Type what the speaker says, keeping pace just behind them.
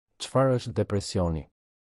Çfarë është depresioni?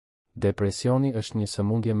 Depresioni është një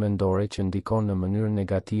sëmundje mendore që ndikon në mënyrë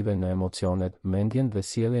negative në emocionet, mendjen dhe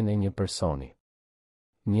sjelljen e një personi.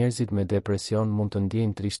 Njerëzit me depresion mund të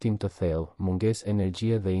ndjejnë trishtim të thellë, mungesë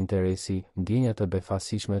energjie dhe interesi, ndjenja të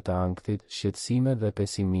befasishme të ankthit, shqetësime dhe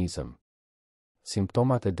pesimizëm.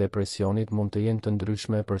 Simptomat e depresionit mund të jenë të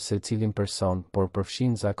ndryshme për secilin person, por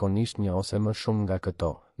përfshin zakonisht një ose më shumë nga këto: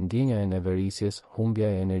 ndjenja e neverisjes, humbja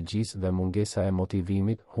e energjisë dhe mungesa e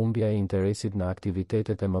motivimit, humbja e interesit në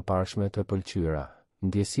aktivitetet e mëparshme të pëlqyera,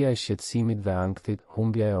 ndjesia e shqetësimit dhe ankthit,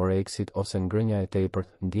 humbja e oreksit ose ngrënia e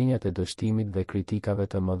tepërt, ndjenjat e dështimit dhe kritikave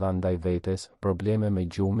të mëdha ndaj vetes, probleme me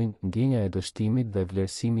gjumin, ndjenja e dështimit dhe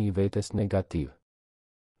vlerësimi i vetes negativ.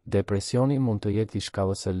 Depresioni mund të jetë i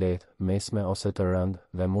shkallës së lehtë, mesme ose të rëndë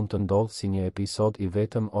dhe mund të ndodhë si një episod i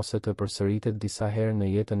vetëm ose të përsëritet disa herë në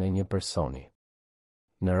jetën e një personi.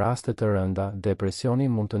 Në raste të rënda, depresioni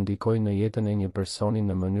mund të ndikojë në jetën e një personi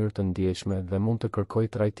në mënyrë të ndjeshme dhe mund të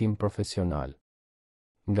kërkojë trajtim profesional.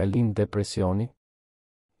 Nga lind depresioni?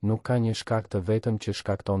 Nuk ka një shkak të vetëm që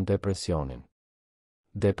shkakton depresionin.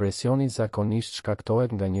 Depresioni zakonisht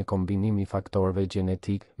shkaktohet nga një kombinim i faktorëve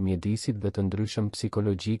gjenetik, mjedisit dhe të ndryshëm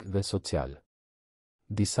psikologjik dhe social.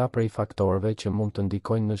 Disa prej faktorëve që mund të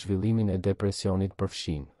ndikojnë në zhvillimin e depresionit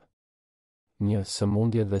përfshin: 1.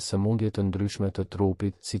 Sëmundje dhe sëmundje të ndryshme të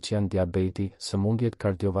trupit, siç janë diabeti, sëmundjet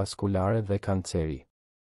kardiovaskulare dhe kanceri.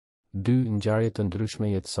 2. Ngjarje të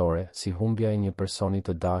ndryshme jetësore, si humbja e një personi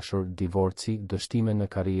të dashur, divorci, dështime në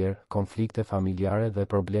karrierë, konflikte familjare dhe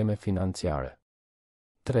probleme financiare.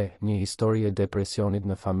 3. Një histori e depresionit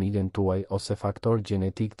në familjen tuaj ose faktor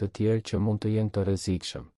gjenetik të tjerë që mund të jenë të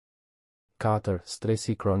rrezikshëm. 4.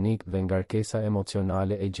 Stresi kronik dhe ngarkesa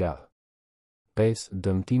emocionale e gjallë. 5.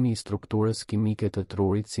 Dëmtimi i strukturës kimike të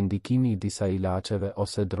trurit si ndikimi i disa ilaçeve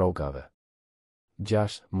ose drogave.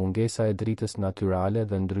 6. Mungesa e dritës natyrale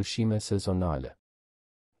dhe ndryshime sezonale.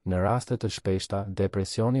 Në raste të shpeshta,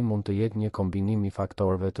 depresioni mund të jetë një kombinim i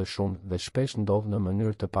faktorëve të shumtë dhe shpesh ndodh në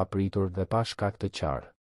mënyrë të papritur dhe pa shkak të qartë.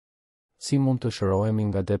 Si mund të shërohemi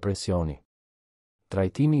nga depresioni?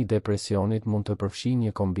 Trajtimi i depresionit mund të përfshijë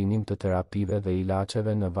një kombinim të terapive dhe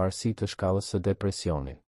ilaçeve në varësi të shkallës së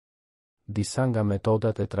depresionit. Disa nga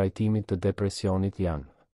metodat e trajtimit të depresionit janë: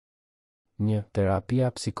 1. Terapia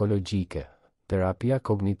psikologjike. Terapia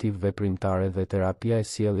kognitiv-veprimtare dhe terapia e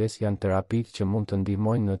sjelljes janë terapitë që mund të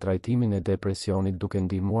ndihmojnë në trajtimin e depresionit duke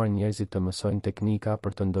ndihmuar njerëzit të mësojnë teknika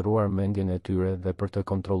për të ndëruar mendjen e tyre dhe për të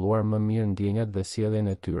kontrolluar më mirë ndjenjat dhe sjelljen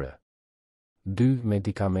e tyre. 2.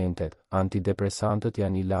 Medikamentet. Antidepresantët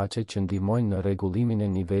janë ilaçe që ndihmojnë në rregullimin e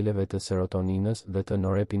niveleve të serotoninës dhe të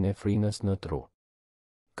norepinefrinës në tru.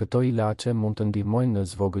 Këto ilaçe mund të ndihmojnë në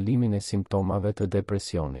zvogëlimin e simptomave të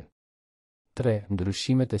depresionit. 3.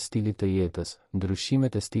 Ndryshimet e stilit të jetës.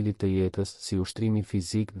 Ndryshimet e stilit të jetës, si ushtrimi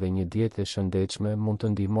fizik dhe një dietë e shëndetshme, mund të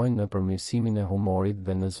ndihmojnë në përmirësimin e humorit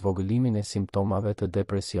dhe në zvogëlimin e simptomave të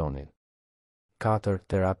depresionit. 4.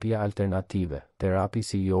 Terapia alternative. Terapi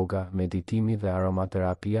si yoga, meditimi dhe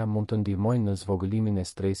aromaterapia mund të ndihmojnë në zvogëlimin e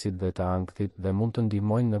stresit dhe të ankthit dhe mund të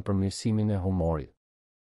ndihmojnë në përmirësimin e humorit.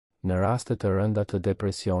 Në raste të rënda të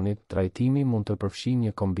depresionit, trajtimi mund të përfshijë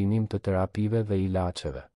një kombinim të terapive dhe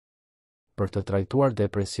ilaçeve. Për të trajtuar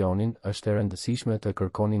depresionin, është e rëndësishme të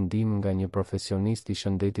kërkoni ndihmë nga një profesionist i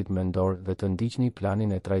shëndetit mendor dhe të ndiqni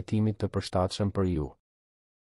planin e trajtimit të përshtatshëm për ju.